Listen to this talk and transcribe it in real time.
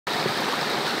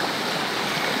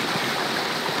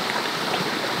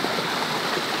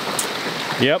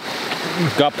Yep,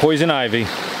 got poison ivy.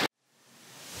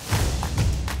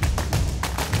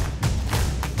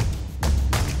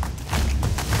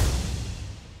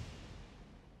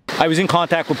 I was in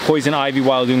contact with poison ivy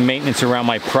while doing maintenance around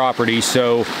my property,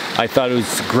 so I thought it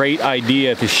was a great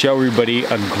idea to show everybody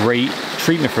a great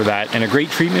treatment for that. And a great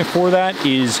treatment for that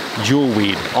is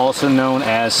jewelweed, also known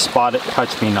as spotted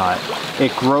touch-me-not.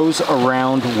 It grows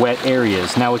around wet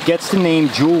areas. Now it gets the name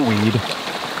jewelweed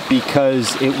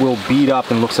because it will bead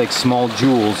up and looks like small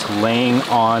jewels laying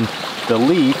on the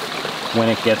leaf when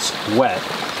it gets wet.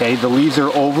 Okay, the leaves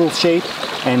are oval shaped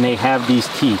and they have these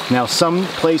teeth. Now some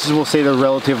places will say they're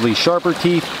relatively sharper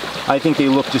teeth. I think they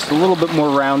look just a little bit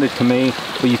more rounded to me,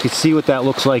 but you can see what that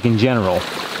looks like in general.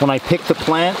 When I pick the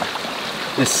plant,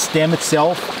 the stem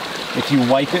itself, if you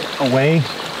wipe it away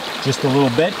just a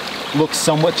little bit, looks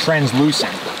somewhat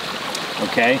translucent.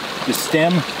 Okay, the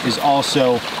stem is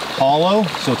also hollow,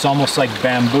 so it's almost like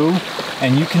bamboo,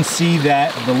 and you can see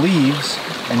that the leaves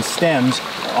and stems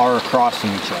are across from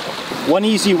each other. One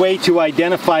easy way to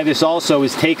identify this also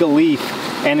is take a leaf,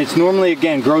 and it's normally,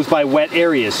 again, grows by wet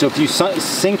areas. So if you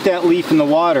sink that leaf in the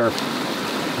water,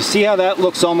 you see how that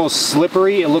looks almost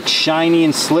slippery? It looks shiny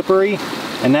and slippery,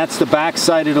 and that's the back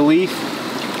side of the leaf.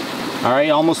 All right,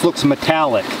 almost looks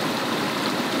metallic.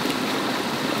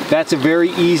 That's a very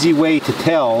easy way to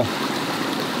tell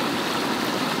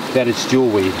that it's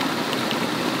jewelweed.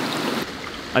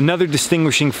 Another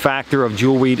distinguishing factor of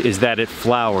jewelweed is that it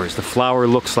flowers. The flower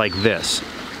looks like this.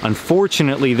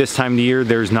 Unfortunately, this time of the year,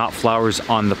 there's not flowers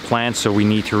on the plant, so we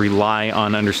need to rely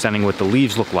on understanding what the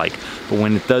leaves look like. But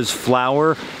when it does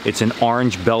flower, it's an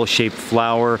orange bell-shaped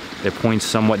flower that points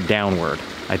somewhat downward.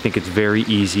 I think it's very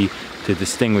easy to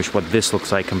distinguish what this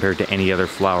looks like compared to any other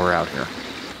flower out here.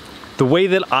 The way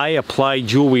that I apply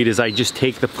jewelweed is I just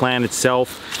take the plant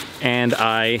itself and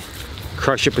I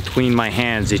crush it between my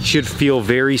hands. It should feel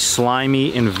very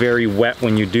slimy and very wet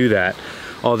when you do that.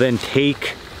 I'll then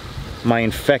take my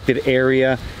infected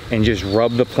area and just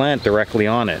rub the plant directly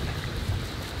on it.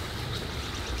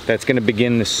 That's going to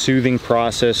begin the soothing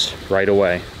process right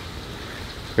away.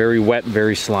 Very wet,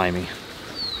 very slimy.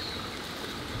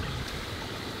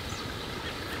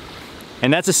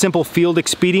 And that's a simple field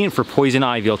expedient for poison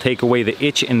ivy. It'll take away the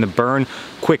itch and the burn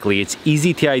quickly. It's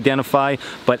easy to identify,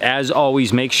 but as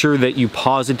always, make sure that you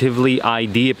positively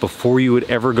ID it before you would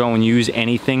ever go and use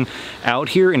anything out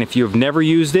here. And if you have never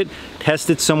used it, test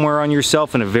it somewhere on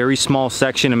yourself in a very small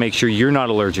section and make sure you're not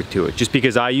allergic to it. Just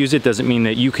because I use it doesn't mean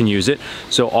that you can use it.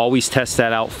 So always test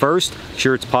that out first.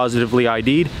 Sure it's positively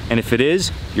ID'd, and if it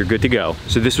is, you're good to go.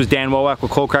 So this was Dan Wowak with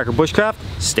Coalcracker Bushcraft.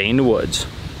 Stay in the woods.